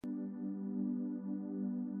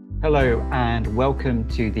Hello and welcome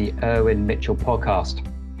to the Irwin Mitchell podcast,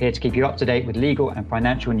 here to keep you up to date with legal and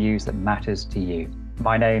financial news that matters to you.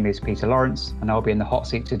 My name is Peter Lawrence and I'll be in the hot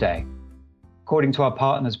seat today. According to our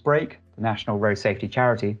partners Brake, the National Road Safety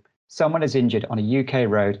Charity, someone is injured on a UK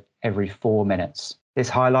road every 4 minutes. This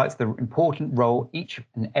highlights the important role each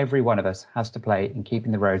and every one of us has to play in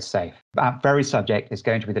keeping the roads safe. That very subject is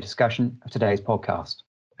going to be the discussion of today's podcast.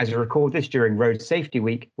 As we record this during Road Safety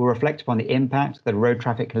Week, we'll reflect upon the impact that a road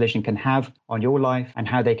traffic collision can have on your life and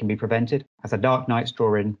how they can be prevented as the dark nights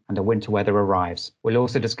draw in and the winter weather arrives. We'll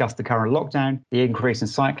also discuss the current lockdown, the increase in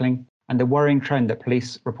cycling, and the worrying trend that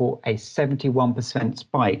police report a 71%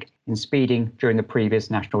 spike in speeding during the previous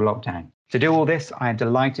national lockdown. To do all this, I am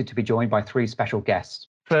delighted to be joined by three special guests.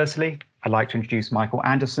 Firstly, I'd like to introduce Michael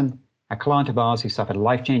Anderson, a client of ours who suffered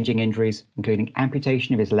life-changing injuries, including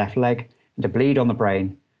amputation of his left leg and a bleed on the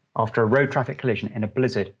brain after a road traffic collision in a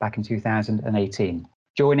blizzard back in 2018.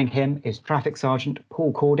 Joining him is Traffic Sergeant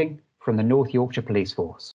Paul Cording from the North Yorkshire Police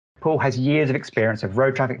Force. Paul has years of experience of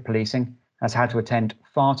road traffic policing and has had to attend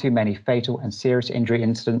far too many fatal and serious injury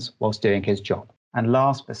incidents whilst doing his job. And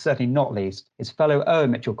last but certainly not least is fellow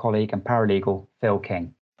Irwin Mitchell colleague and paralegal Phil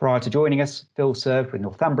King. Prior to joining us, Phil served with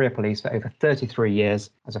Northumbria Police for over 33 years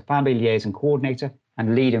as a family liaison coordinator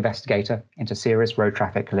and lead investigator into serious road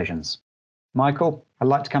traffic collisions. Michael, I'd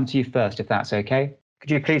like to come to you first, if that's okay.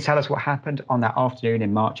 Could you please tell us what happened on that afternoon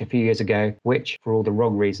in March a few years ago, which, for all the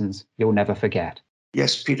wrong reasons, you'll never forget?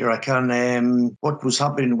 Yes, Peter, I can. What was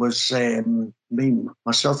happening was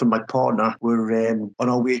myself and my partner were on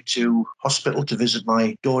our way to hospital to visit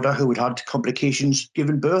my daughter who had complications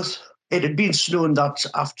giving birth. It had been snowing that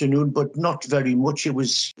afternoon, but not very much. It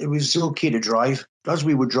was okay to drive. As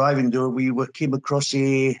we were driving, though, we came across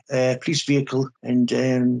a police vehicle, and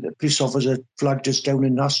the police officer flagged us down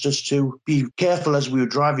and asked us to be careful as we were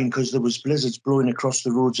driving because there was blizzards blowing across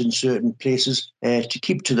the roads in certain places, to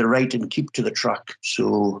keep to the right and keep to the track.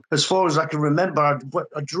 So as far as I can remember,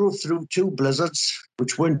 I drove through two blizzards,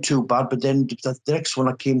 which weren't too bad, but then the next one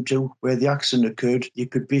I came to where the accident occurred, you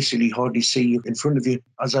could basically hardly see in front of you.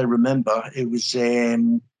 As I remember, it was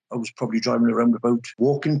I was probably driving around about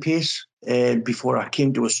walking pace before I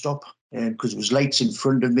came to a stop, because there was lights in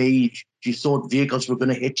front of me. You thought vehicles were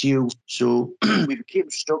going to hit you. So we became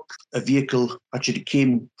stuck. A vehicle actually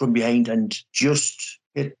came from behind and just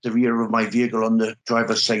hit the rear of my vehicle on the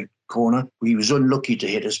driver's side corner. He was unlucky to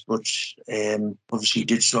hit us, but obviously he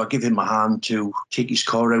did. So I gave him a hand to take his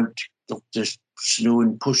car out, up the snow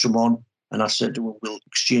and push him on. And I said, well, we'll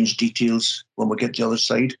exchange details when we get to the other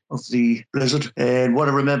side of the blizzard. And what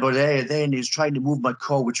I remember then is trying to move my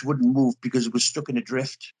car, which wouldn't move because it was stuck in a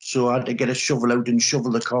drift. So I had to get a shovel out and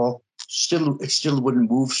shovel the car. It still wouldn't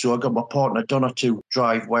move. So I got my partner, Donna, to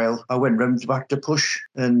drive while I went round the back to push.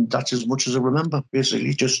 And that's as much as I remember.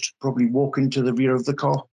 Basically, just probably walking to the rear of the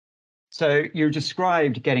car. So you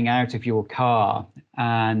described getting out of your car,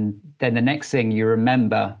 and then the next thing you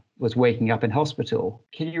remember was waking up in hospital.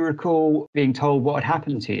 Can you recall being told what had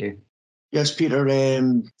happened to you? Yes, Peter.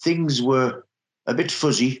 Things were a bit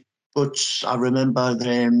fuzzy, but I remember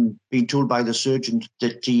being told by the surgeon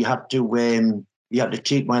that he had to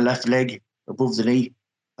take my left leg above the knee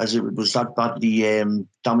as it was that badly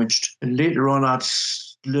damaged. And later on, I'd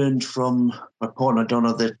learned from my partner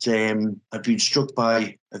Donna that I'd been struck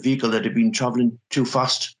by a vehicle that had been travelling too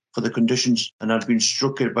fast for the conditions, and I'd been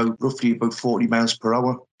struck at roughly about 40 miles per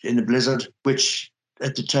hour in the blizzard, which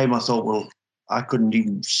at the time I thought, well, I couldn't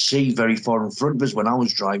even see very far in front of us when I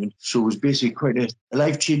was driving. So it was basically quite a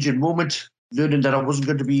life-changing moment, learning that I wasn't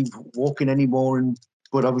going to be walking anymore,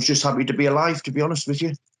 but I was just happy to be alive, to be honest with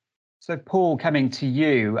you. So Paul, coming to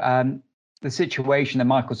you, the situation that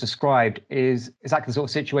Michael's described is exactly the sort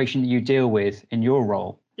of situation that you deal with in your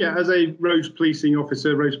role. Yeah, as a roads policing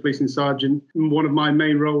officer, roads policing sergeant, one of my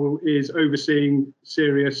main role is overseeing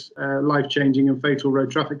serious, life-changing and fatal road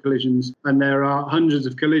traffic collisions. And there are hundreds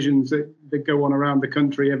of collisions that go on around the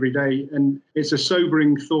country every day. And it's a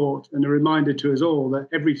sobering thought and a reminder to us all that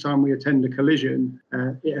every time we attend a collision,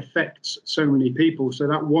 it affects so many people. So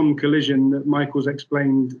that one collision that Michael's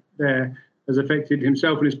explained there has affected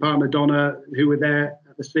himself and his partner, Donna, who were there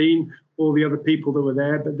at the scene, all the other people that were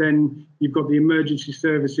there. But then you've got the emergency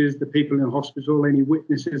services, the people in the hospital, any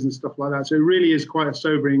witnesses and stuff like that. So it really is quite a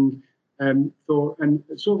sobering thought, and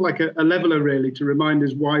sort of like a leveler, really, to remind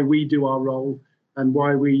us why we do our role and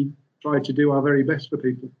why we try to do our very best for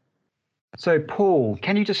people. So, Paul,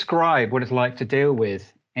 can you describe what it's like to deal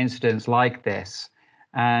with incidents like this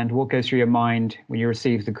and what goes through your mind when you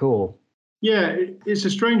receive the call? Yeah, it's a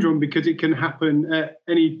strange one because it can happen at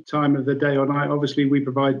any time of the day or night. Obviously, we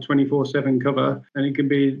provide 24/7 cover, and it can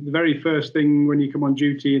be the very first thing when you come on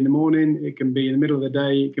duty in the morning. It can be in the middle of the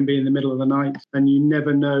day. It can be in the middle of the night, and you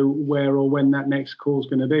never know where or when that next call is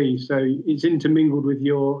going to be. So it's intermingled with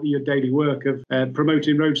your daily work of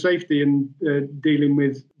promoting road safety and dealing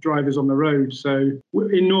with drivers on the road. So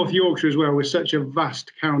in North Yorkshire as well, we're such a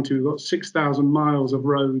vast county. We've got 6,000 miles of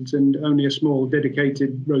roads and only a small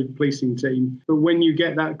dedicated road policing team. But when you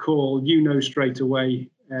get that call, you know straight away,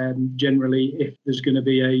 generally, if there's going to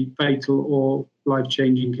be a fatal or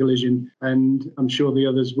life-changing collision. And I'm sure the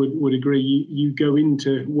others would agree, you go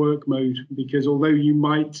into work mode, because although you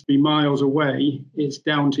might be miles away, it's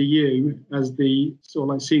down to you as the sort of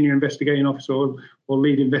like senior investigating officer or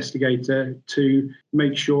lead investigator to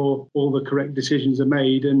make sure all the correct decisions are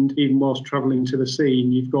made. And even whilst travelling to the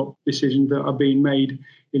scene, you've got decisions that are being made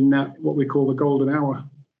in that what we call the golden hour.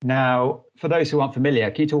 Now, for those who aren't familiar,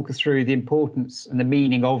 can you talk us through the importance and the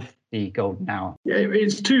meaning of the golden hour? Yeah,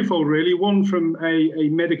 it's twofold, really. One, from a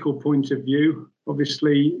medical point of view.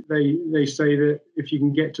 Obviously, they say that if you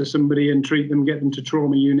can get to somebody and treat them, get them to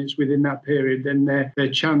trauma units within that period, then their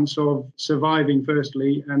chance of surviving,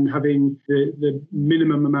 firstly, and having the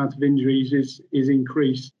minimum amount of injuries is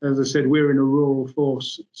increased. As I said, we're in a rural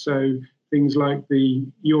force, so things like the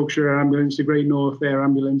Yorkshire Air Ambulance, the Great North Air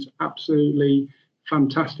Ambulance, absolutely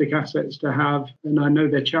fantastic assets to have. And I know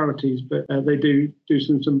they're charities, but they do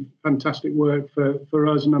some fantastic work for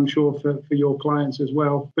us, and I'm sure for your clients as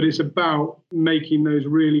well. But it's about making those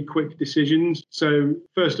really quick decisions. So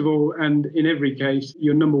first of all, and in every case,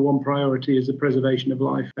 your number one priority is the preservation of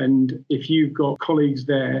life. And if you've got colleagues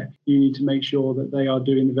there, you need to make sure that they are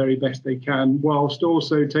doing the very best they can, whilst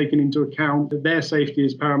also taking into account that their safety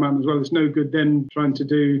is paramount as well. It's no good them trying to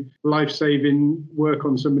do life-saving work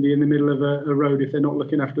on somebody in the middle of a road if they're not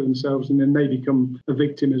looking after themselves, and then they become a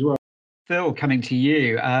victim as well. Phil, coming to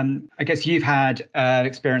you, I guess you've had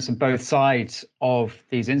experience on both sides of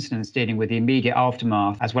these incidents, dealing with the immediate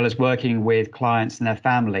aftermath, as well as working with clients and their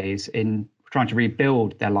families in trying to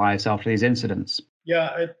rebuild their lives after these incidents.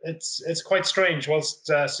 Yeah, it's quite strange. Whilst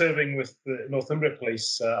serving with the Northumbria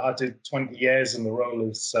Police, I did 20 years in the role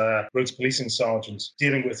as roads policing sergeant,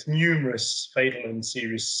 dealing with numerous fatal and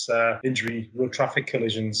serious injury road traffic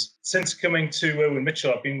collisions. Since coming to Owen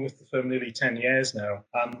Mitchell, I've been with the firm nearly 10 years now,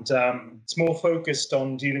 and it's more focused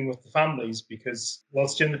on dealing with the families, because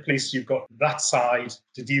whilst you're in the police, you've got that side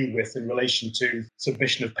to deal with in relation to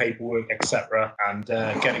submission of paperwork, etc., and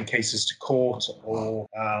getting cases to court or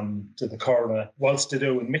to the coroner. Whilst at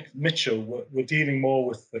Owen Mitchell, we're dealing more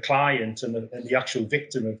with the client and the actual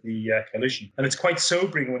victim of the collision. And it's quite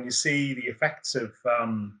sobering when you see the effects of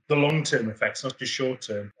the long-term effects, not just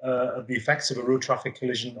short-term, of the effects of a road traffic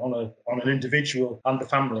collision on an individual and the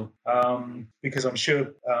family. Because I'm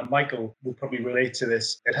sure Michael will probably relate to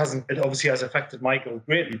this. It obviously has affected Michael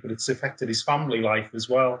greatly, but it's affected his family life as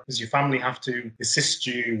well, because your family have to assist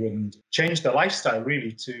you and change their lifestyle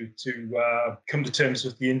really to come to terms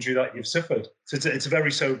with the injury that you've suffered. So it's a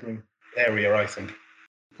very sobering area, I think.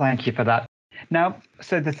 Thank you for that. Now,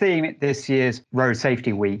 so the theme this year's Road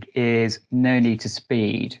Safety Week is no need to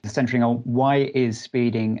speed, centering on why is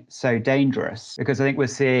speeding so dangerous? Because I think we're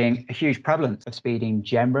seeing a huge prevalence of speeding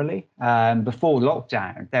generally. Before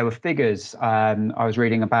lockdown, there were figures I was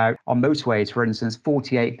reading about on motorways, for instance,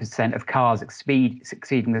 48% of cars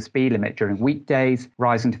exceeding the speed limit during weekdays,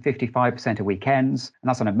 rising to 55% of weekends, and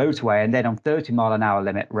that's on a motorway. And then on 30-mile-an-hour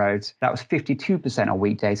limit roads, that was 52% on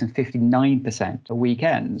weekdays and 59% on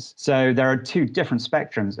weekends. So there are two different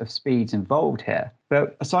spectrums of speeds involved here.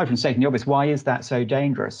 But aside from stating the obvious, why is that so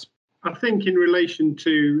dangerous? I think in relation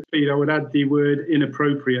to speed, I would add the word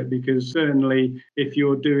inappropriate, because certainly if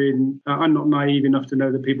you're doing, I'm not naive enough to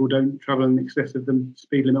know that people don't travel in excess of the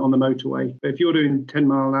speed limit on the motorway. But if you're doing 10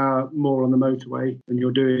 mile an hour more on the motorway and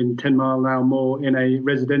you're doing 10 mile an hour more in a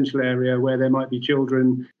residential area where there might be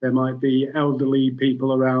children, there might be elderly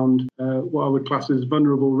people around, what I would class as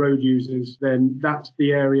vulnerable road users, then that's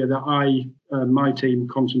the area that my team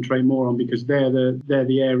concentrate more on, because they're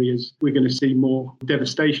the areas we're going to see more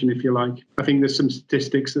devastation, if you like. I think there's some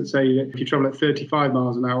statistics that say that if you travel at 35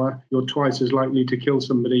 miles an hour, you're twice as likely to kill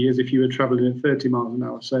somebody as if you were traveling at 30 miles an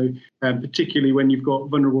hour. So particularly when you've got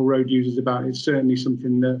vulnerable road users about, it's certainly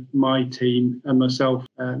something that my team and myself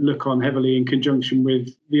look on heavily in conjunction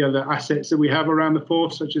with the other assets that we have around the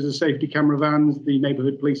force, such as the safety camera vans, the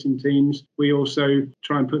neighbourhood policing teams. We also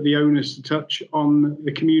try and put the onus to touch on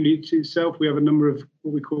the community itself, We have a number of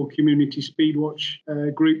what we call community speed watch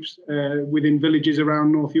groups within villages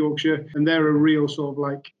around North Yorkshire. And they're a real sort of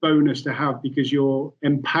like bonus to have, because you're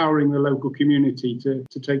empowering the local community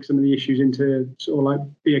to take some of the issues into sort of like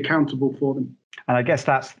be accountable for them. And I guess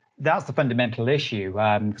that's the fundamental issue,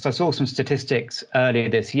 because I saw some statistics earlier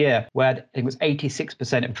this year where I think it was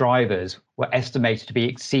 86% of drivers were estimated to be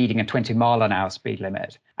exceeding a 20-mile-an-hour speed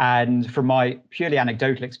limit. And from my purely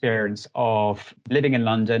anecdotal experience of living in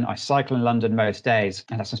London, I cycle in London most days,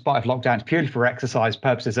 and that's in spite of lockdowns, purely for exercise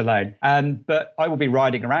purposes alone. But I will be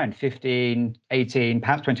riding around 15, 18,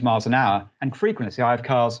 perhaps 20 miles an hour, and frequently I have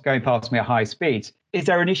cars going past me at high speeds. Is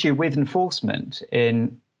there an issue with enforcement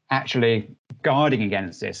in actually guarding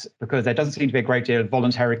against this, because there doesn't seem to be a great deal of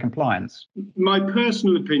voluntary compliance? My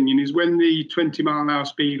personal opinion is when the 20-mile-an-hour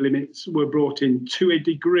speed limits were brought in, to a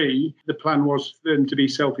degree, the plan was for them to be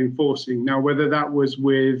self-enforcing. Now, whether that was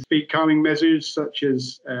with speed calming measures such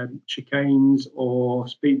as chicanes or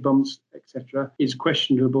speed bumps, etc., is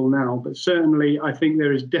questionable now. But certainly, I think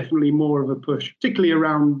there is definitely more of a push, particularly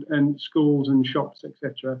around schools and shops,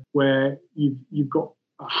 etc., where you've got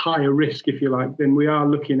a higher risk, if you like, then we are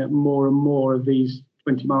looking at more and more of these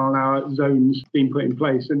 20-mile-an-hour zones being put in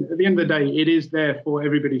place. And at the end of the day, it is there for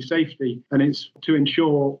everybody's safety, and it's to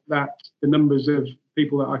ensure that the numbers of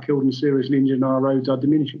people that are killed and seriously injured on our roads are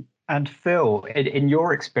diminishing. And Phil, in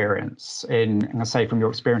your experience, from your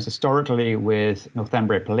experience historically with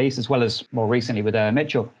Northumbria Police, as well as more recently with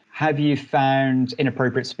Mitchell, have you found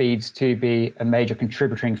inappropriate speeds to be a major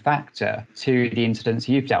contributing factor to the incidents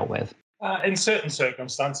you've dealt with? In certain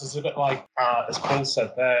circumstances, a bit like, as Paul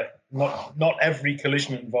said there, not every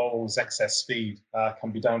collision involves excess speed.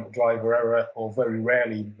 Can be down to driver error or very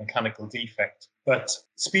rarely mechanical defect. But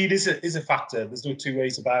speed is a factor. There's no two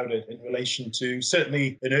ways about it in relation to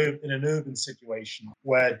certainly in an urban situation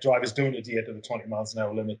where drivers don't adhere to the 20 miles an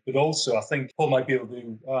hour limit. But also, I think Paul might be able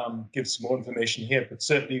to give some more information here. But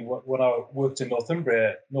certainly when I worked in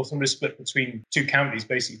Northumbria split between two counties,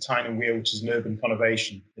 basically Tyne and Wear, which is an urban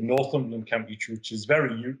conurbation, in Northumberland County, which is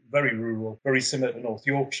very, very rural, very similar to North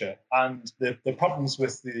Yorkshire. And the problems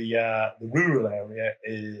with the rural area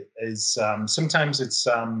is sometimes it's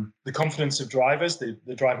the confidence of drivers.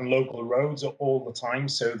 They're driving local roads all the time,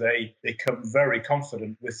 so they come very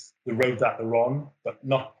confident with the road that they're on, but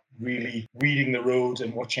not really reading the road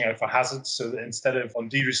and watching out for hazards. So that instead of on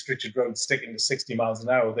de-restricted roads sticking to 60 miles an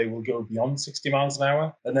hour, they will go beyond 60 miles an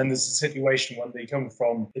hour. And then there's a situation when they come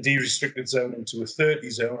from a de-restricted zone into a 30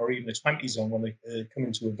 zone or even a 20 zone, when they come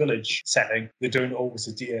into a village setting, they don't always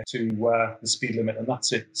adhere to the speed limit, and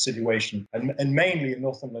that's a situation. And mainly in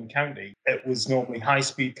Northumberland County, it was normally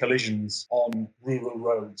high-speed collisions on rural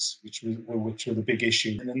roads, which were the big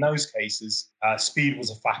issue. And in those cases, speed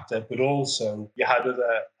was a factor, but also you had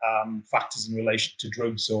other factors in relation to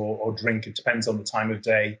drugs or drink. It depends on the time of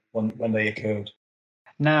day when they occurred.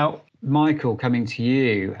 Now, Michael, coming to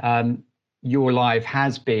you, your life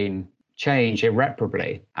has been changed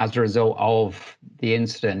irreparably as a result of the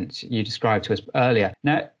incident you described to us earlier.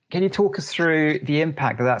 Now, can you talk us through the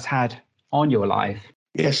impact that's had on your life?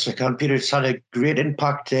 Yes, I can, Peter. It's had a great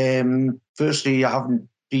impact. Firstly, I haven't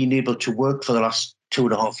been able to work for the last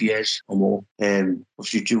 2.5 years or more,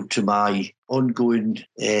 obviously due to my ongoing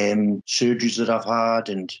surgeries that I've had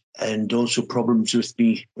and also problems with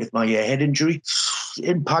my head injury.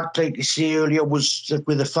 Impact, like you say earlier, was that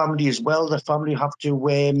with the family as well. The family have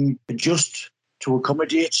to adjust to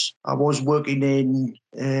accommodate. I was working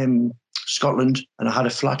in Scotland, and I had a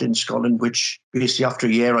flat in Scotland, which basically after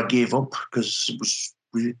a year I gave up because it was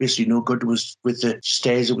basically no good. It was with the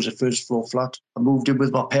stairs. It was a first floor flat. I moved in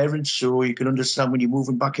with my parents, so you can understand when you're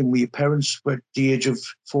moving back in with your parents at the age of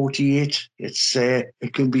 48,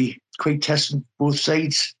 it can be quite testing both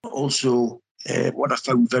sides. Also, what I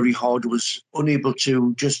found very hard was unable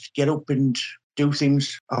to just get up and do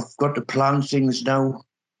things. I've got to plan things now.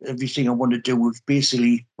 Everything I want to do with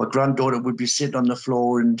basically my granddaughter would be sitting on the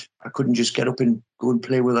floor and I couldn't just get up and go and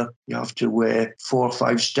play with her. You have to 4 or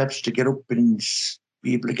 5 steps to get up and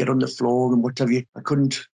be able to get on the floor and what have you. I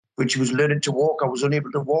couldn't. When she was learning to walk, I was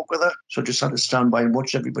unable to walk with her. So I just had to stand by and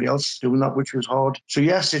watch everybody else doing that, which was hard. So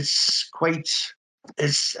yes, it's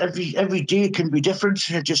every day can be different,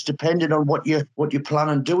 just depending on what you plan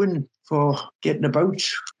on doing for getting about.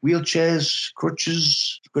 Wheelchairs,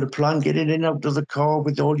 crutches, you've got to plan getting in and out of the car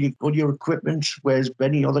with all your equipment, whereas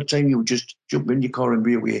any other time you would just jump in your car and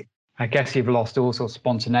be away. I guess you've lost all sort of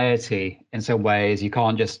spontaneity in some ways. You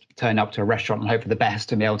can't just turn up to a restaurant and hope for the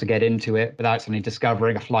best and be able to get into it without suddenly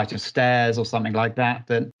discovering a flight of stairs or something like that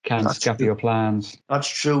can scupper your plans. That's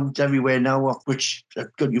true. It's everywhere now, which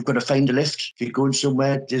you've got to find a lift. If you're going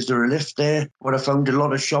somewhere, is there a lift there? What I found a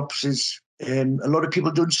lot of shops is a lot of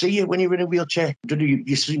people don't see you when you're in a wheelchair.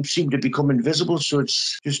 You seem to become invisible, so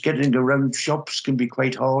it's just getting around shops can be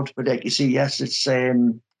quite hard. But like you say, yes, it's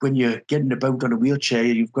when you're getting about on a wheelchair,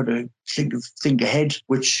 you've got to think ahead,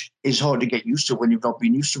 which is hard to get used to when you've not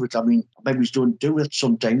been used to it. I mean, maybe don't do it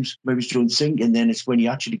sometimes, maybe don't think, and then it's when you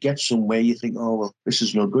actually get somewhere, you think, oh, well, this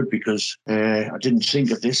is no good because I didn't think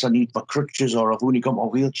of this. I need my crutches, or I've only got my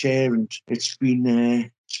wheelchair, and it's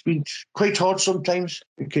been quite hard sometimes.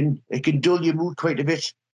 It can dull your mood quite a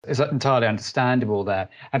bit. It's entirely understandable there.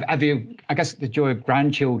 Have you, I guess the joy of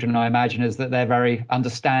grandchildren, I imagine, is that they're very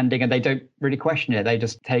understanding and they don't really question it. They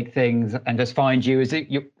just take things and just find you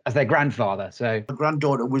as their grandfather. So my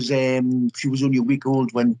granddaughter was, she was only a week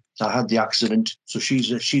old when I had the accident. So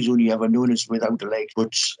she's only ever known as without a leg.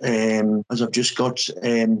 But as I've just got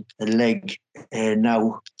a leg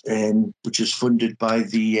now, which is funded by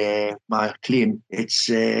my claim,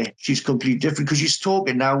 she's completely different because she's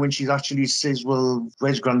talking now when she actually says, well,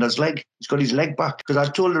 where's Grandad's leg? He's got his leg back. Because I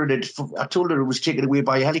told her it was taken away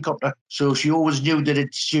by a helicopter. So she always knew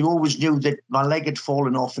that my leg had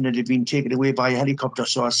fallen off and it had been taken away by a helicopter.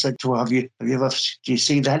 So I said to her, do you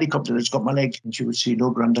see the helicopter that's got my leg? And she would say,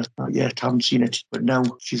 no, Grandad, not yet, haven't seen it. But now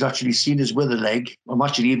she's actually seen us with a leg. I'm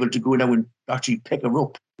actually able to go now and actually pick her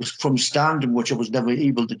up from standing, which I was never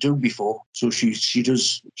able to do before. So she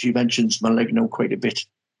mentions my leg now quite a bit.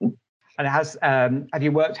 And have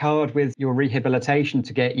you worked hard with your rehabilitation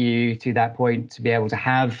to get you to that point to be able to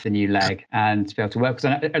have the new leg and to be able to work?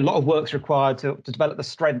 Because a lot of work's required to develop the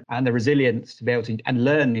strength and the resilience to be able to, and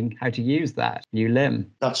learning how to use that new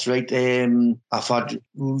limb. That's right. I've had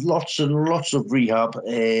lots and lots of rehab,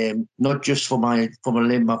 not just for my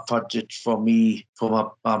limb. I've had it for my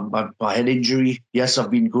head injury. Yes,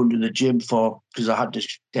 I've been going to the gym because I had to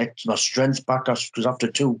get my strength back. Because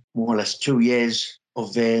after more or less 2 years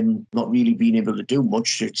of not really being able to do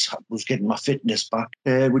much, it was getting my fitness back,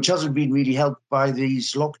 which hasn't been really helped by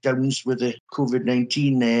these lockdowns with the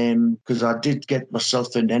COVID-19, because I did get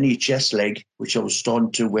myself an NHS leg, which I was starting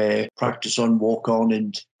to practice on, walk on,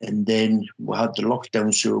 and then we had the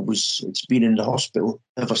lockdown, so it's been in the hospital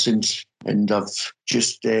ever since. And I've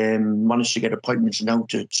just managed to get appointments now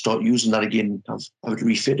to start using that again. I've it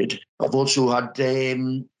refitted. I've also had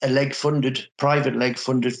a private leg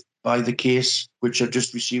funded by the case, which I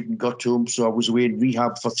just received and got to him. So I was away in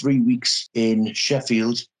rehab for 3 weeks in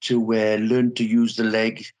Sheffield to learn to use the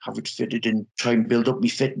leg, have it fitted, and try and build up my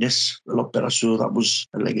fitness a lot better. So that was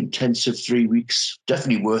a intensive 3 weeks,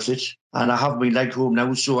 definitely worth it. And I have my leg home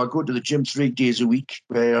now, so I go to the gym 3 days a week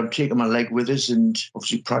where I'm taking my leg with us and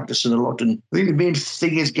obviously practicing a lot. And I think the main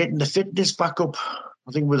thing is getting the fitness back up.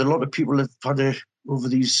 I think with a lot of people have had over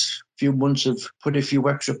these few months have put a few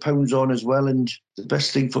extra pounds on as well. And the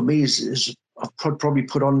best thing for me is I've probably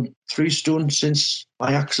put on 3 stone since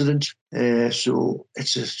my accident. So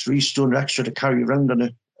it's a 3 stone extra to carry around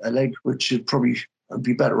on a leg, which would probably I'd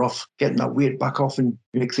be better off getting that weight back off and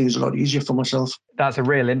make things a lot easier for myself. That's a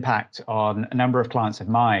real impact on a number of clients of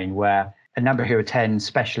mine where a number who attend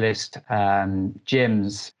specialist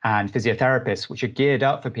gyms and physiotherapists, which are geared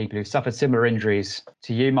up for people who've suffered similar injuries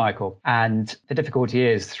to you, Michael. And the difficulty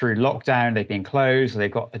is through lockdown, they've been closed, or they've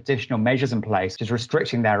got additional measures in place, just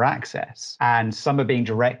restricting their access. And some are being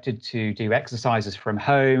directed to do exercises from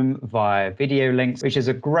home via video links, which is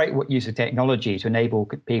a great use of technology to enable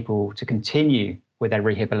people to continue with their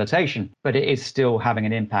rehabilitation. But it is still having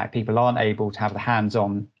an impact. People aren't able to have the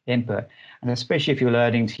hands-on input. And especially if you're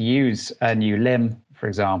learning to use a new limb, for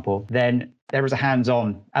example, then there is a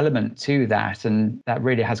hands-on element to that. And that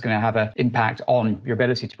really has going to have an impact on your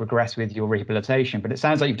ability to progress with your rehabilitation. But it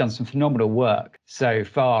sounds like you've done some phenomenal work so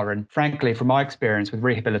far. And frankly, from my experience with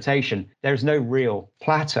rehabilitation, there's no real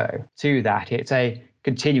plateau to that. It's a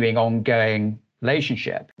continuing, ongoing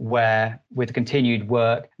relationship where with continued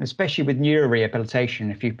work, and especially with neurorehabilitation,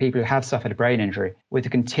 if you people who have suffered a brain injury, with the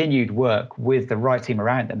continued work with the right team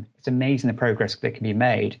around them, it's amazing the progress that can be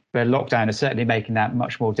made. But lockdown is certainly making that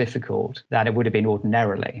much more difficult than it would have been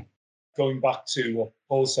ordinarily. Going back to what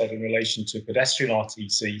Paul said in relation to pedestrian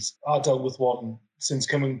RTCs, I dealt with one since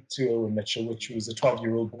coming to Irwin Mitchell, which was a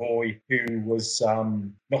 12-year-old boy who was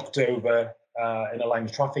knocked over in a line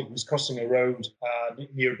of traffic. He was crossing a road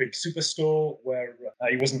near a big superstore where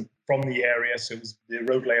he wasn't from the area, so the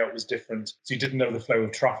road layout was different. So he didn't know the flow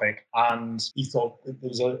of traffic, and he thought there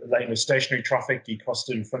was a lane of stationary traffic. He crossed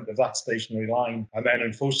in front of that stationary line, and then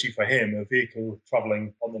unfortunately for him, a vehicle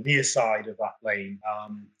travelling on the near side of that lane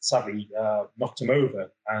sadly knocked him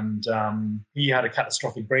over, and he had a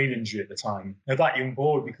catastrophic brain injury at the time. Now that young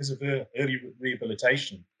boy, because of early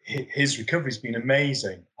rehabilitation, his recovery's been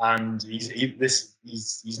amazing, and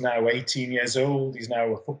he's now 18 years old. He's now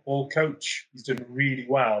a football coach. He's done really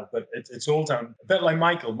well, but it's all down a bit like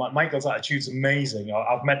Michael. Michael's attitude's amazing.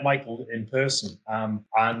 I've met Michael in person,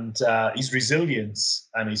 and his resilience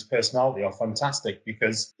and his personality are fantastic,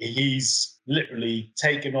 because he's literally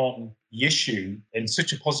taken on the issue in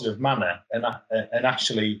such a positive manner and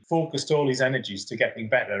actually focused all his energies to getting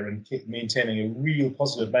better and maintaining a real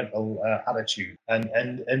positive mental attitude. And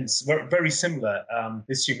it's very similar.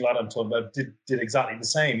 This young lad I'm talking about did exactly the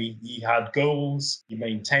same. He had goals, he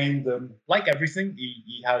maintained them. Like everything,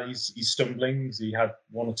 he had his stumblings, he had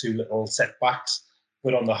one or two little setbacks,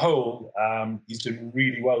 but on the whole, he's doing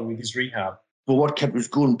really well with his rehab. But what kept us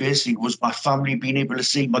going basically was my family being able to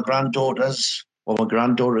see my granddaughters, or my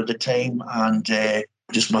granddaughter at the time, and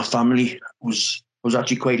just my family. I was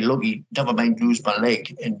actually quite lucky, never mind lose my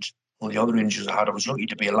leg and all the other injuries I had. I was lucky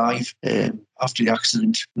to be alive after the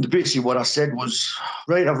accident. And basically what I said was,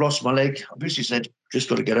 right, I've lost my leg. I basically said, just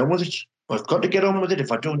got to get on with it. I've got to get on with it.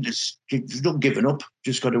 If I don't, there's no giving up.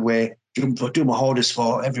 Just got to do my hardest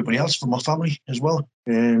for everybody else, for my family as well.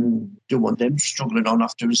 Don't want them struggling on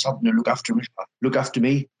after us, having to look after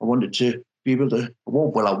me. I wanted to be able to, I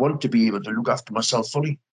want to be able to look after myself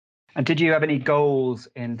fully. And did you have any goals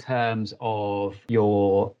in terms of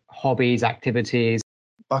your hobbies, activities?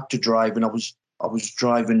 Back to driving. I was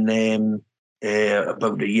driving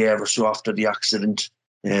about a year or so after the accident,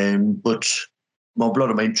 but a lot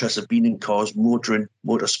of my interests have been in cars, motoring,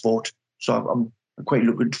 motorsport. So I'm quite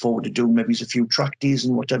looking forward to doing maybe a few track days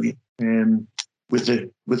and whatever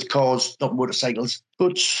with cars, not motorcycles.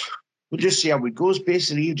 But we'll just see how it goes.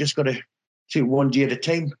 Basically, you just got to take one day at a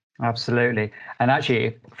time. Absolutely. And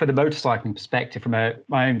actually, for the motorcycling perspective, from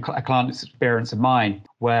my own client's experience of mine,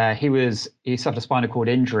 where he suffered a spinal cord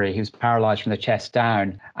injury, he was paralyzed from the chest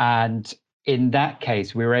down. And in that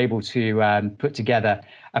case, we were able to put together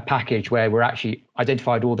a package where we're actually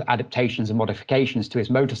identified all the adaptations and modifications to his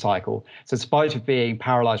motorcycle. So in spite of being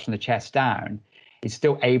paralyzed from the chest down, he's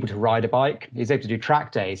still able to ride a bike. He's able to do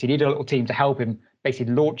track days. He needed a little team to help him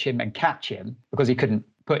basically launch him and catch him, because he couldn't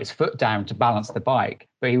put his foot down to balance the bike,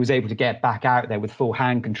 but he was able to get back out there with full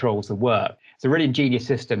hand controls to work. It's a really ingenious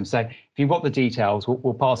system. So if you've got the details,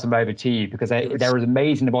 we'll pass them over to you, because there are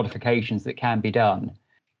amazing modifications that can be done.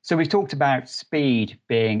 So we've talked about speed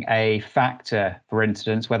being a factor for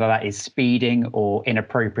incidents, whether that is speeding or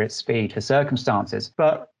inappropriate speed for circumstances.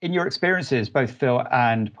 But in your experiences, both Phil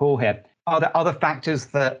and Paul here, are there other factors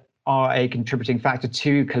that are a contributing factor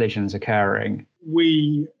to collisions occurring?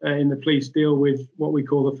 We in the police deal with what we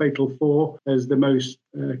call the fatal four as the most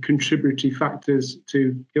contributory factors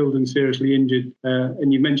to killed and seriously injured.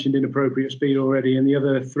 And you mentioned inappropriate speed already. And the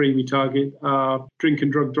other three we target are drink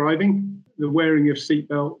and drug driving, the wearing of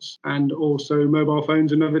seatbelts, and also mobile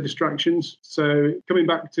phones and other distractions. So coming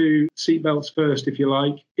back to seatbelts first, if you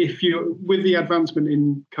like, with the advancement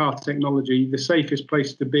in car technology, the safest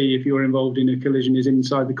place to be if you're involved in a collision is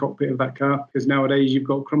inside the cockpit of that car, because nowadays you've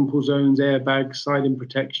got crumple zones, airbags, side-in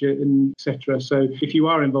protection, etc. So if you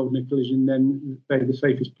are involved in a collision, then the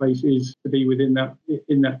safest place is to be within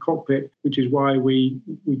that cockpit, which is why we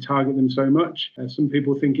target them so much. Some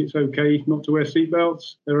people think it's okay not to wear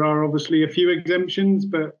seatbelts. There are obviously a few exemptions,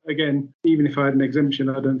 but again, even if I had an exemption,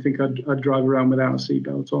 I don't think I'd drive around without a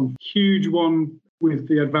seatbelt on. Huge one with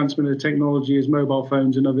the advancement of technology is mobile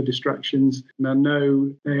phones and other distractions. And I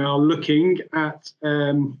know they are looking at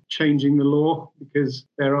changing the law, because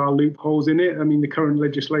there are loopholes in it. I mean, the current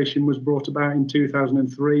legislation was brought about in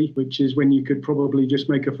 2003, which is when you could probably just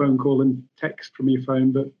make a phone call and text from your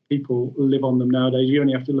phone, but people live on them nowadays. You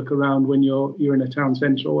only have to look around when you're in a town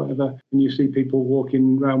centre or whatever, and you see people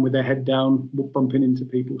walking around with their head down, bumping into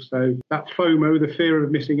people. So that FOMO, the fear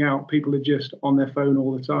of missing out, people are just on their phone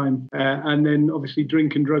all the time. And then obviously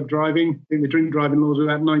drink and drug driving. I think the drink driving laws were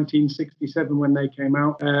about 1967 when they came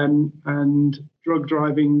out, and drug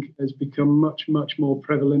driving has become much, much more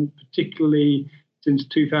prevalent, particularly since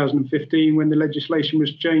 2015, when the legislation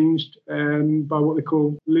was changed by what they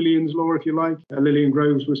call Lillian's Law, if you like. Lillian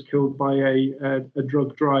Groves was killed by a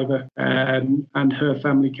drug driver, and her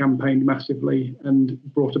family campaigned massively and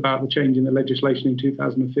brought about the change in the legislation in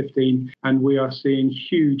 2015. And we are seeing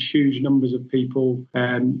huge numbers of people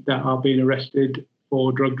that are being arrested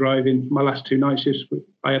for drug driving. My last two night shifts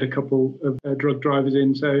I had a couple of drug drivers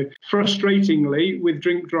in. So frustratingly, with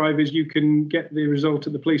drink drivers, you can get the result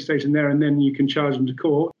at the police station there and then you can charge them to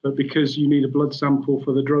court. But because you need a blood sample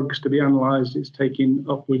for the drugs to be analysed, it's taking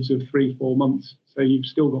upwards of 3-4 months. So you've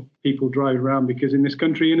still got people driving around because in this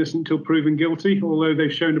country, innocent until proven guilty, although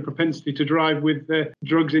they've shown a propensity to drive with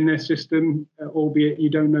drugs in their system, albeit you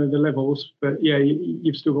don't know the levels. But yeah,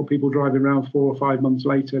 you've still got people driving around 4 or 5 months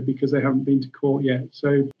later because they haven't been to court yet.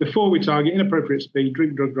 So the four we target: inappropriate speed,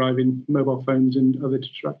 drug driving, mobile phones and other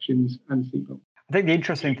distractions, and seatbelt. I think the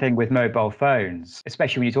interesting thing with mobile phones,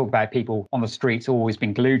 especially when you talk about people on the streets always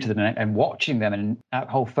being glued to them and watching them and that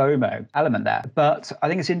whole FOMO element there. But I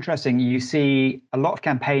think it's interesting. You see a lot of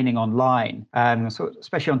campaigning online, so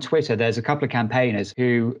especially on Twitter. There's a couple of campaigners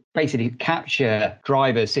who basically capture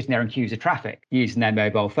drivers sitting there in queues of traffic using their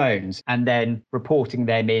mobile phones and then reporting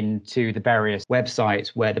them into the various websites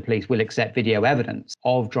where the police will accept video evidence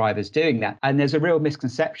of drivers doing that. And there's a real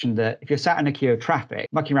misconception that if you're sat in a queue of traffic,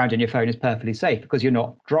 mucking around on your phone is perfectly safe because you're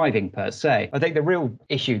not driving per se. I think the real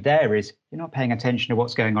issue there is you're not paying attention to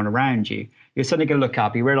what's going on around you. You're suddenly going to look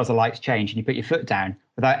up, you realise the lights change and you put your foot down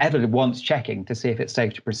without ever once checking to see if it's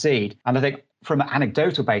safe to proceed. And I think from an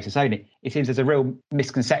anecdotal basis only, it seems there's a real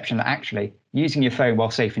misconception that actually using your phone while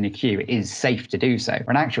safe in a queue is safe to do so.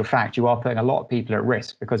 In actual fact, you are putting a lot of people at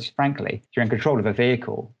risk because frankly, you're in control of a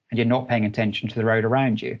vehicle and you're not paying attention to the road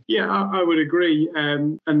around you. Yeah, I would agree.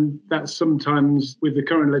 And that's sometimes with the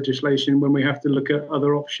current legislation when we have to look at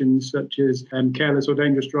other options such as careless or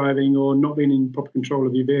dangerous driving or not being in proper control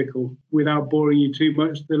of your vehicle. Without boring you too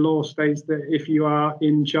much, the law states that if you are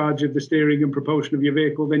in charge of the steering and propulsion of your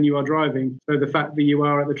vehicle, then you are driving. So the fact that you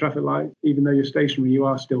are at the traffic light, even though you're stationary, you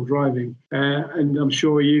are still driving. And I'm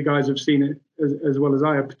sure you guys have seen it as well as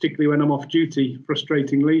I have, particularly when I'm off duty.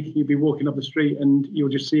 Frustratingly, you'll be walking up the street and you'll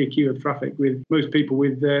just see a queue of traffic with most people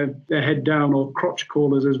with their head down, or crotch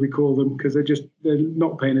callers as we call them, because they're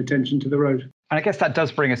not paying attention to the road. And I guess that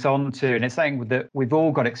does bring us on to, and it's something that we've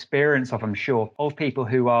all got experience of, I'm sure, of people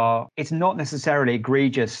who are, it's not necessarily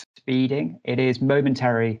egregious speeding, it is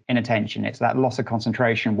momentary inattention. It's that loss of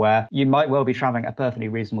concentration where you might well be traveling at a perfectly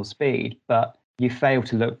reasonable speed, but you fail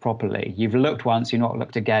to look properly. You've looked once, you've not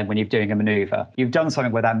looked again when you're doing a maneuver. You've done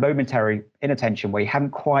something where that momentary inattention where you haven't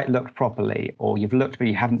quite looked properly, or you've looked but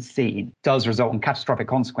you haven't seen, does result in catastrophic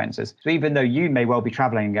consequences. So even though you may well be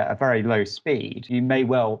traveling at a very low speed, you may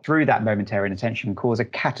well, through that momentary inattention, cause a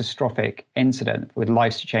catastrophic incident with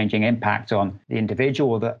life-changing impact on the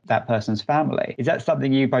individual or that person's family. Is that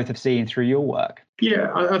something you both have seen through your work?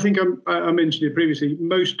 Yeah, I think I mentioned it previously.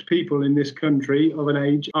 Most people in this country of an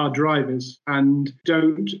age are drivers and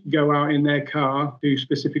don't go out in their car to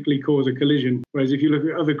specifically cause a collision. Whereas if you look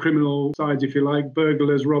at other criminal sides, if you like,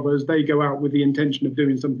 burglars, robbers, they go out with the intention of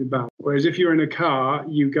doing something bad. Whereas if you're in a car,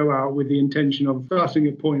 you go out with the intention of starting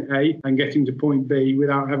at point A and getting to point B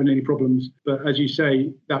without having any problems. But as you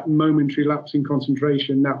say, that momentary lapse in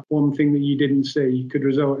concentration, that one thing that you didn't see could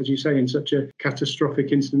result, as you say, in such a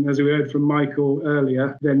catastrophic incident, as we heard from Michael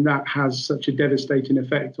earlier, then that has such a devastating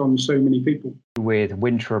effect on so many people. With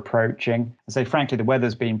winter approaching, so frankly, the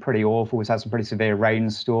weather's been pretty awful. We've had some pretty severe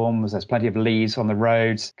rainstorms. There's plenty of leaves on the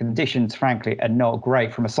roads. Conditions, frankly, are not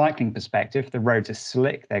great from a cycling perspective. The roads are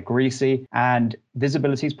slick, they're greasy, and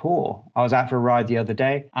visibility is poor. I was out for a ride the other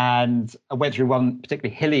day and I went through one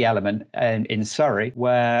particularly hilly element in Surrey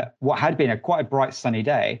where what had been quite a bright sunny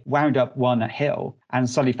day wound up one hill and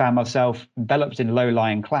suddenly found myself enveloped in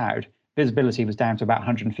low-lying cloud. Visibility was down to about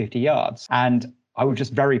 150 yards. And I was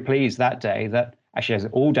just very pleased that day that, actually as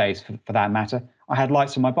all days for that matter, I had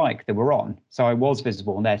lights on my bike that were on, so I was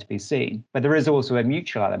visible and there to be seen. But there is also a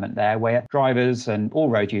mutual element there where drivers and all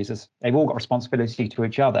road users, they've all got responsibility to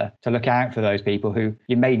each other to look out for those people who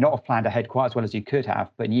you may not have planned ahead quite as well as you could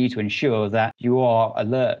have, but you need to ensure that you are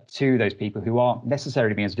alert to those people who aren't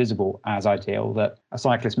necessarily being as visible as ideal, that a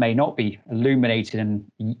cyclist may not be illuminated in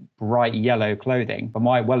bright yellow clothing, but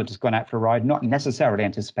might well have just gone out for a ride, not necessarily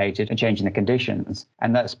anticipated a change in the conditions.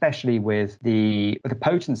 And that especially with the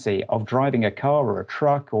potency of driving a car or a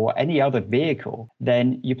truck or any other vehicle,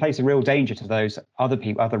 then you place a real danger to those other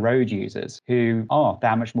people, other road users who are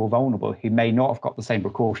that much more vulnerable, who may not have got the same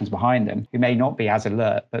precautions behind them, who may not be as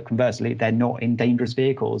alert, but conversely, they're not in dangerous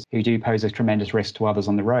vehicles, who do pose a tremendous risk to others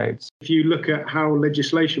on the roads. If you look at how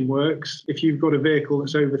legislation works, if you've got a vehicle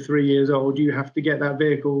that's over 3 years old, you have to get that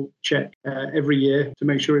vehicle checked every year to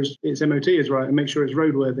make sure its MOT is right and make sure it's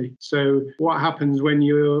roadworthy. So what happens when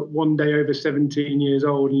you're one day over 17 years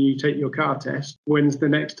old and you take your car test? When's the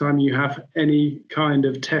next time you have any kind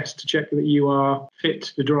of test to check that you are fit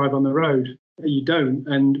to drive on the road? You don't.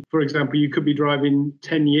 And for example, you could be driving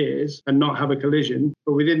 10 years and not have a collision,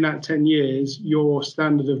 but within that 10 years, your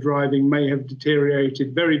standard of driving may have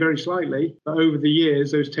deteriorated very, very slightly. But over the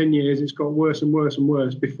years, those 10 years, it's got worse and worse and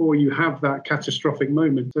worse before you have that catastrophic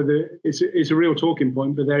moment. So it's a real talking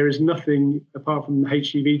point, but there is nothing, apart from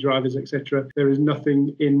HGV drivers, etc., there is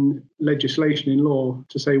nothing in legislation, in law,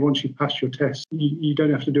 to say once you've passed your test, you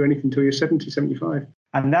don't have to do anything until you're 70, 75.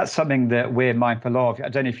 And that's something that we're mindful of. I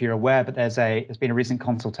don't know if you're aware, but there's been a recent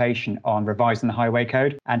consultation on revising the highway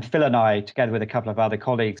code. And Phil and I, together with a couple of other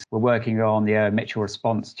colleagues, were working on the Mitchell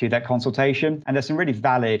response to that consultation. And there's some really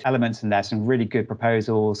valid elements in there, some really good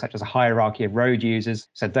proposals, such as a hierarchy of road users.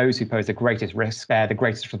 So those who pose the greatest risk bear the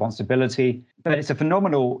greatest responsibility. But it's a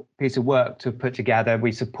phenomenal piece of work to put together.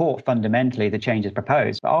 We support fundamentally the changes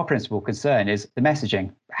proposed. But our principal concern is the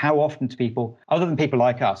messaging. How often do people, other than people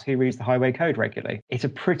like us who reads the highway code regularly, it's a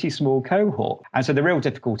pretty small cohort. And so the real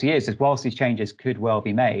difficulty is whilst these changes could well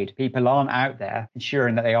be made, people aren't out there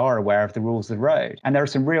ensuring that they are aware of the rules of the road. And there are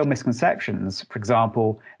some real misconceptions, for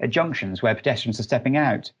example, at junctions where pedestrians are stepping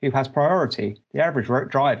out, who has priority? The average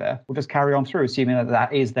driver will just carry on through, assuming that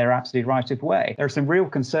that is their absolute right of way. There are some real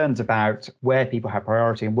concerns about where people have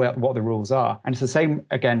priority and what the rules are. And it's the same,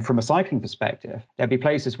 again, from a cycling perspective. There'll be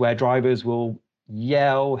places where drivers will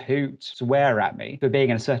yell, hoot, swear at me for being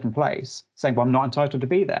in a certain place, saying, well, I'm not entitled to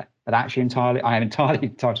be there. But actually, I am entirely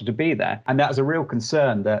entitled to be there. And that is a real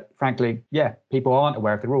concern that, frankly, people aren't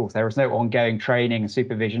aware of the rules. There is no ongoing training and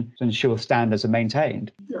supervision to ensure standards are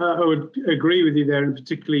maintained. I would agree with you there, and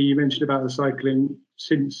particularly you mentioned about the cycling.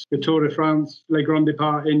 Since the Tour de France, Les Grands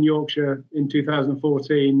Départs in Yorkshire in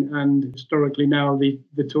 2014, and historically now the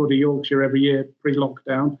Tour de Yorkshire every year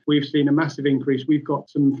pre-lockdown, we've seen a massive increase. We've got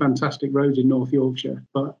some fantastic roads in North Yorkshire,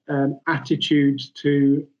 but attitudes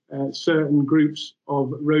to certain groups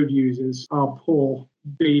of road users are poor.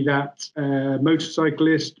 Be that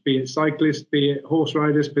motorcyclists, be it cyclists, be it horse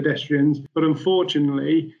riders, pedestrians. But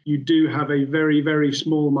unfortunately, you do have a very, very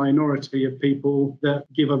small minority of people that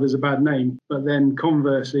give others a bad name. But then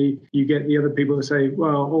conversely, you get the other people that say,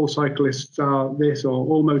 well, all cyclists are this, or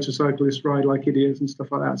all motorcyclists ride like idiots and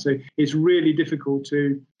stuff like that. So it's really difficult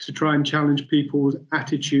to try and challenge people's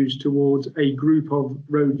attitudes towards a group of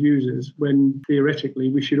road users when theoretically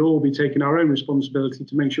we should all be taking our own responsibility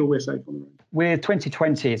to make sure we're safe on the road. With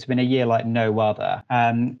 2020, it's been a year like no other.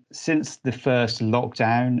 Since the first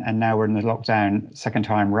lockdown, and now we're in the lockdown second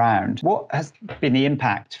time round, what has been the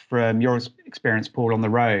impact from your experience, Paul, on the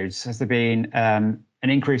roads? Has there been an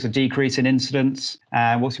increase or decrease in incidents?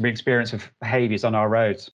 What's your experience of behaviours on our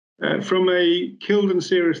roads? From a killed and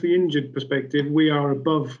seriously injured perspective, we are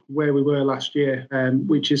above where we were last year,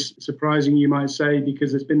 which is surprising, you might say,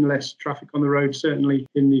 because there's been less traffic on the road, certainly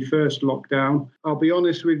in the first lockdown. I'll be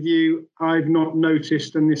honest with you, I've not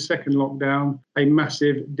noticed in this second lockdown a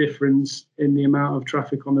massive difference in the amount of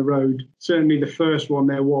traffic on the road. Certainly the first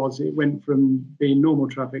one it went from being normal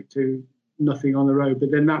traffic to nothing on the road,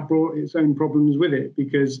 but then that brought its own problems with it,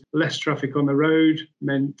 because less traffic on the road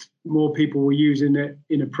meant more people were using it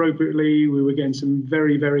inappropriately. We were getting some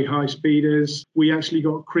very, very high speeders. We actually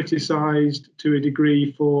got criticised to a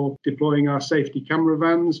degree for deploying our safety camera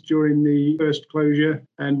vans during the first closure.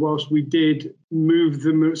 And whilst we did move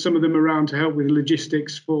some of them around to help with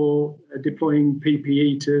logistics for deploying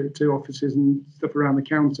PPE to offices and stuff around the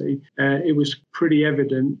county, it was pretty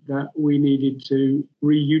evident that we needed to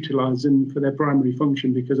reutilise them for their primary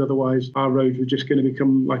function, because otherwise our roads were just going to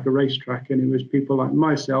become like a racetrack, and it was people like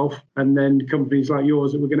myself and then companies like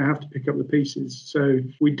yours that were going to have to pick up the pieces. So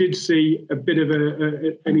we did see a bit of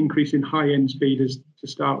an increase in high-end speeders to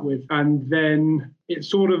start with, and then it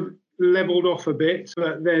sort of leveled off a bit.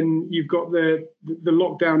 But then you've got the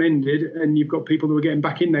lockdown ended, and you've got people that were getting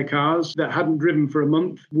back in their cars that hadn't driven for a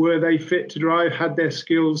month. Were they fit to drive? Had their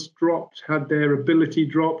skills dropped? Had their ability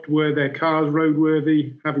dropped? Were their cars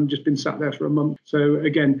roadworthy, having just been sat there for a month? So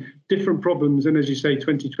again, different problems. And as you say,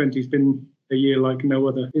 2020 has been a year like no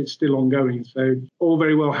other. It's still ongoing. So all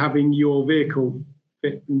very well having your vehicle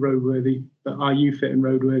fit and roadworthy, but are you fit and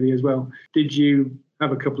roadworthy as well? Did you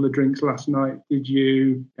have a couple of drinks last night? Did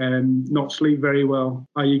you not sleep very well?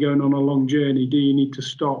 Are you going on a long journey? Do you need to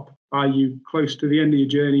stop? Are you close to the end of your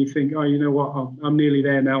journey? Think, oh, you know what, I'm nearly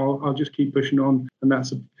there now. I'll just keep pushing on. And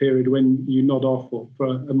that's a period when you nod off for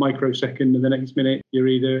a microsecond, and the next minute you're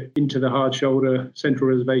either into the hard shoulder, central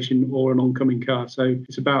reservation, or an oncoming car. So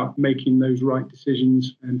it's about making those right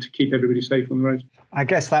decisions and to keep everybody safe on the road. I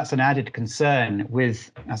guess that's an added concern with,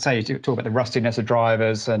 I say, you talk about the rustiness of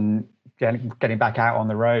drivers and getting back out on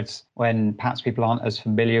the roads when perhaps people aren't as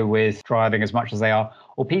familiar with driving as much as they are,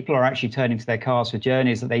 or people are actually turning to their cars for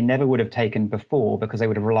journeys that they never would have taken before because they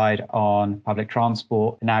would have relied on public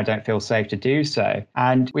transport and now don't feel safe to do so.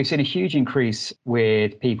 And we've seen a huge increase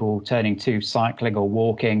with people turning to cycling or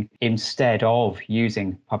walking instead of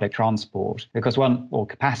using public transport because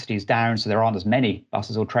capacity is down, so there aren't as many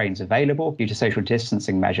buses or trains available due to social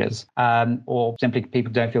distancing measures, or simply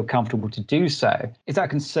people don't feel comfortable to do so. Is that a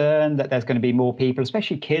concern that there's going to be more people,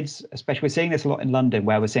 especially kids, we're seeing this a lot in London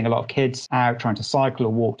where we're seeing a lot of kids out trying to cycle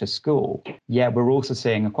or walk to school. Yeah, we're also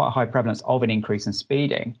seeing quite a high prevalence of an increase in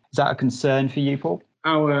speeding. Is that a concern for you, Paul?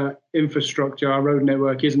 Our infrastructure, our road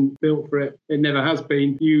network isn't built for it. It never has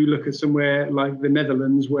been. You look at somewhere like the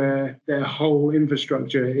Netherlands where their whole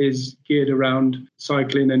infrastructure is geared around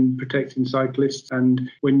cycling and protecting cyclists. And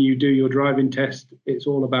when you do your driving test, it's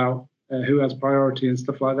all about who has priority and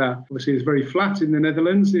stuff like that. Obviously, it's very flat in the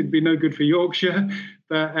Netherlands. It'd be no good for Yorkshire.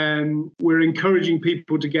 But we're encouraging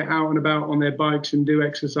people to get out and about on their bikes and do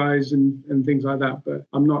exercise and things like that. But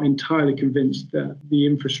I'm not entirely convinced that the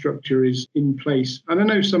infrastructure is in place. And I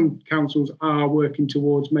know some councils are working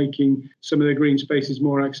towards making some of the green spaces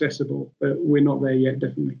more accessible, but we're not there yet,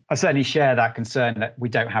 definitely. I certainly share that concern that we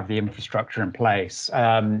don't have the infrastructure in place.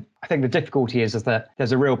 I think the difficulty is that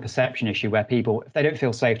there's a real perception issue where people, if they don't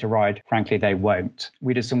feel safe to ride, frankly, they won't.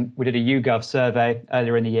 We did a YouGov survey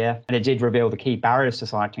earlier in the year, and it did reveal the key barriers to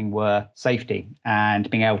cycling were safety and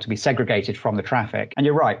being able to be segregated from the traffic. And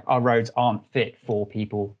you're right, our roads aren't fit for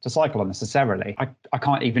people to cycle on necessarily. I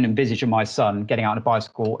can't even envisage my son getting out on a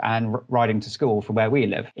bicycle and riding to school from where we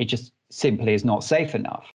live. It just simply is not safe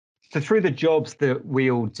enough. So through the jobs that we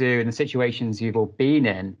all do and the situations you've all been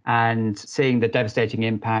in and seeing the devastating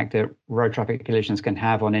impact that road traffic collisions can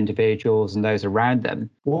have on individuals and those around them,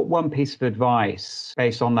 what one piece of advice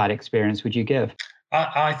based on that experience would you give?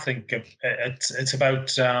 I think it's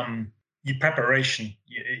about your preparation,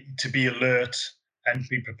 to be alert and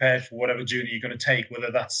be prepared for whatever journey you're going to take, whether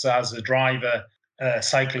that's as a driver, a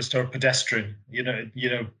cyclist or a pedestrian.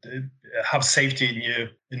 Have safety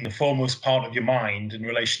in the foremost part of your mind in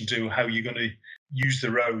relation to how you're going to use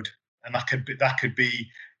the road, and that could be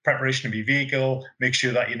preparation of your vehicle. Make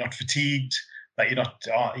sure that you're not fatigued, that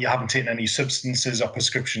you haven't taken any substances or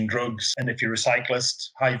prescription drugs, and if you're a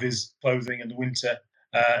cyclist, high-vis clothing in the winter,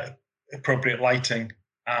 appropriate lighting.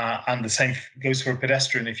 And the same goes for a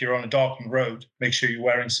pedestrian. If you're on a darkened road, make sure you're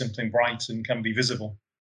wearing something bright and can be visible.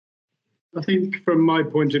 I think from my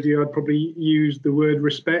point of view, I'd probably use the word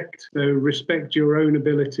respect. So respect your own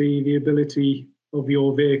ability, the ability of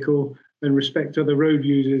your vehicle, and respect other road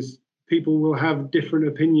users. People will have different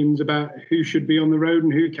opinions about who should be on the road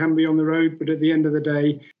and who can be on the road. But at the end of the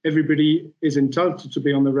day, everybody is entitled to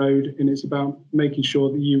be on the road. And it's about making sure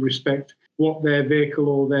that you respect what their vehicle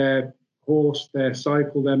or their horse, their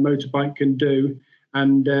cycle, their motorbike can do,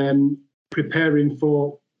 and preparing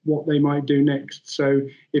for what they might do next. So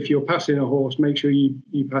if you're passing a horse, make sure you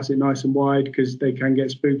pass it nice and wide because they can get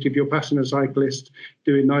spooked. If you're passing a cyclist,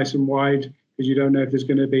 do it nice and wide because you don't know if there's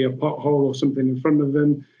going to be a pothole or something in front of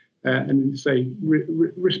them. And say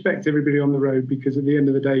respect everybody on the road, because at the end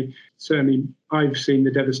of the day, certainly I've seen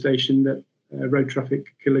the devastation that road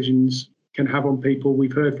traffic collisions can have on people.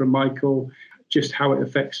 We've heard from Michael just how it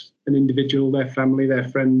affects an individual, their family, their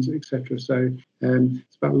friends, etc. So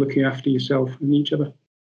it's about looking after yourself and each other.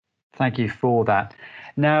 Thank you for that.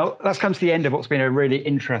 Now, that's come to the end of what's been a really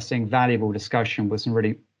interesting, valuable discussion with some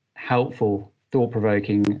really helpful,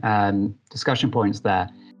 thought-provoking discussion points there.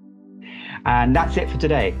 And that's it for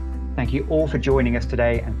today. Thank you all for joining us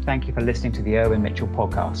today, and thank you for listening to the Erwin Mitchell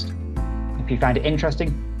podcast. If you found it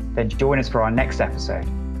interesting, then join us for our next episode.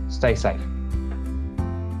 Stay safe.